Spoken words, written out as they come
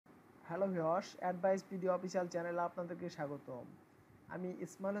Hello viewers, advice video official চ্যানেলে আপনাদেরকে স্বাগতম। আমি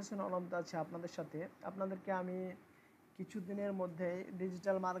ইসমাইল হোসেন অনন্ত আছি আপনাদের সাথে। আপনাদেরকে আমি কিছুদিনের মধ্যেই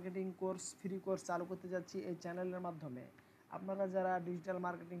digital marketing course free course চালু করতে যাচ্ছি এই চ্যানেলের মাধ্যমে। আপনারা যারা ডিজিটাল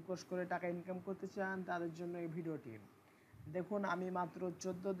মার্কেটিং কোর্স করে টাকা ইনকাম করতে চান তাদের জন্য এই ভিডিওটি। দেখুন, আমি মাত্র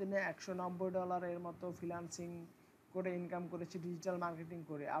 14 দিনে $190 মতো ফ্রিল্যান্সিং করে ইনকাম করেছি ডিজিটাল মার্কেটিং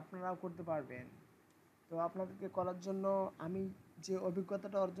করে। আপনারাও করতে পারবেন। তো আপনাদেরকে করার জন্য আমি যে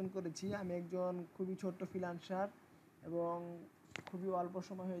অভিজ্ঞতাটা অর্জন করেছি, আমি একজন খুবই ছোট্ট ফ্রিল্যান্সার এবং খুবই অল্প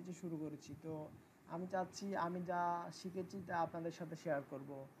সময় হয়েছে শুরু করেছি। তো আমি চাচ্ছি আমি যা শিখেছি তা আপনাদের সাথে শেয়ার করব।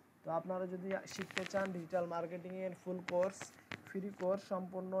 তো আপনারা যদি শিখতে চান ডিজিটাল মার্কেটিংয়ের ফুল কোর্স, ফ্রি কোর্স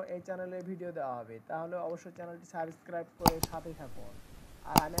সম্পূর্ণ এই চ্যানেলে ভিডিও দেওয়া হবে, তাহলে অবশ্যই চ্যানেলটি সাবস্ক্রাইব করে সাথেই থাকুন।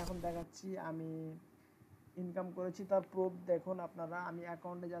 আর আমি এখন দেখাচ্ছি আমি ইনকাম করেছি তার প্রুফ দেখুন আপনারা। আমি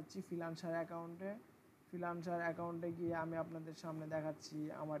অ্যাকাউন্টে যাচ্ছি, ফ্রিল্যান্সার অ্যাকাউন্টে গিয়ে আমি আপনাদের সামনে দেখাচ্ছি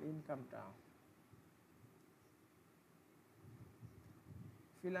আমার ইনকামটা।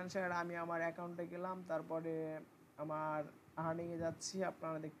 আমি আমার অ্যাকাউন্টে গেলাম, তারপরে আমার আর্নিংয়ে যাচ্ছি,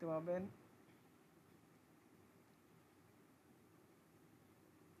 আপনারা দেখতে পাবেন।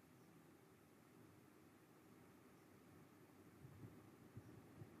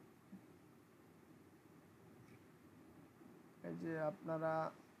 এই যে আপনারা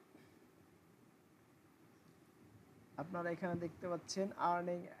এখানে দেখতে পাচ্ছেন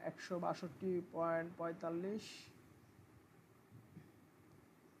আর্নিং 162.45।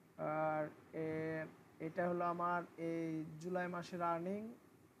 আর এটা হলো আমার এই জুলাই মাসের আর্নিং।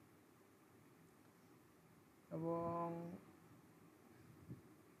 এবং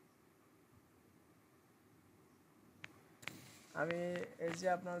আমি এই যে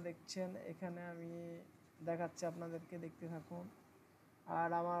আপনারা দেখছেন এখানে আমি দেখাচ্ছি আপনাদেরকে, দেখতে থাকুন। আর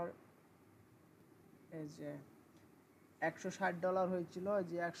আমার এই যে $160 হয়েছিল,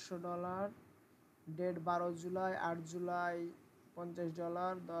 যে $100 ডেট 12 জুলাই, 8 জুলাই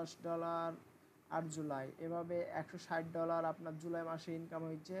 $50, $10, 8 জুলাই, এভাবে $160 আপনার জুলাই মাসে ইনকাম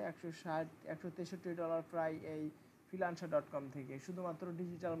হয়েছে। 163 প্রায় এই freelancer.com থেকে, শুধুমাত্র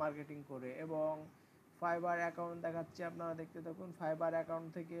ডিজিটাল মার্কেটিং করে। এবং ফাইবার অ্যাকাউন্ট দেখাচ্ছি, আপনারা দেখতে থাকুন। ফাইবার অ্যাকাউন্ট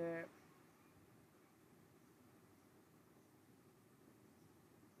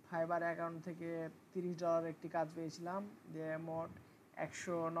থেকে $30 একটি কাজ পেয়েছিলাম, যে মোট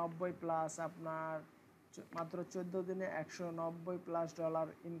 190 প্লাস আপনার মাত্র 14 দিনে $190+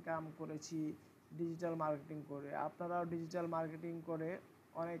 ইনকাম করেছি ডিজিটাল মার্কেটিং করে। আপনারাও ডিজিটাল মার্কেটিং করে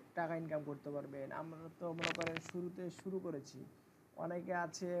অনেক টাকা ইনকাম করতে পারবেন। আমরা তো মনে করেন শুরুতে শুরু করেছি, অনেকে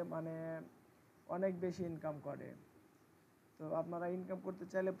আছে মানে অনেক বেশি ইনকাম করে। তো আপনারা ইনকাম করতে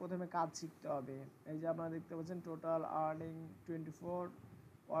চাইলে প্রথমে কাজ শিখতে হবে। এই যে আপনারা দেখতে পাচ্ছেন টোটাল আর্নিং 24,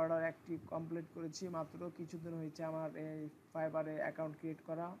 অর্ডার একটি কমপ্লিট করেছি, মাত্র কিছুদিন হয়েছে আমার এই ফাইবারে অ্যাকাউন্ট ক্রিয়েট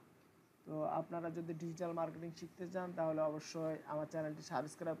করা। তো আপনারা যদি ডিজিটাল মার্কেটিং শিখতে চান তাহলে অবশ্যই আমার চ্যানেলটি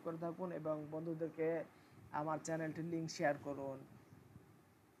সাবস্ক্রাইব করে থাকুন এবং বন্ধুদেরকে আমার চ্যানেলটির লিঙ্ক শেয়ার করুন।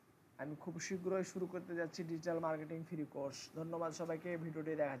 আমি খুব শীঘ্রই শুরু করতে যাচ্ছি ডিজিটাল মার্কেটিং ফ্রি কোর্স। ধন্যবাদ সবাইকে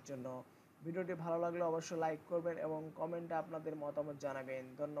ভিডিওটি দেখার জন্য। ভিডিওটি ভালো লাগলে অবশ্যই লাইক করবেন এবং কমেন্টে আপনাদের মতামত জানাবেন।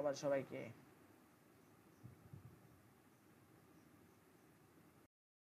 ধন্যবাদ সবাইকে।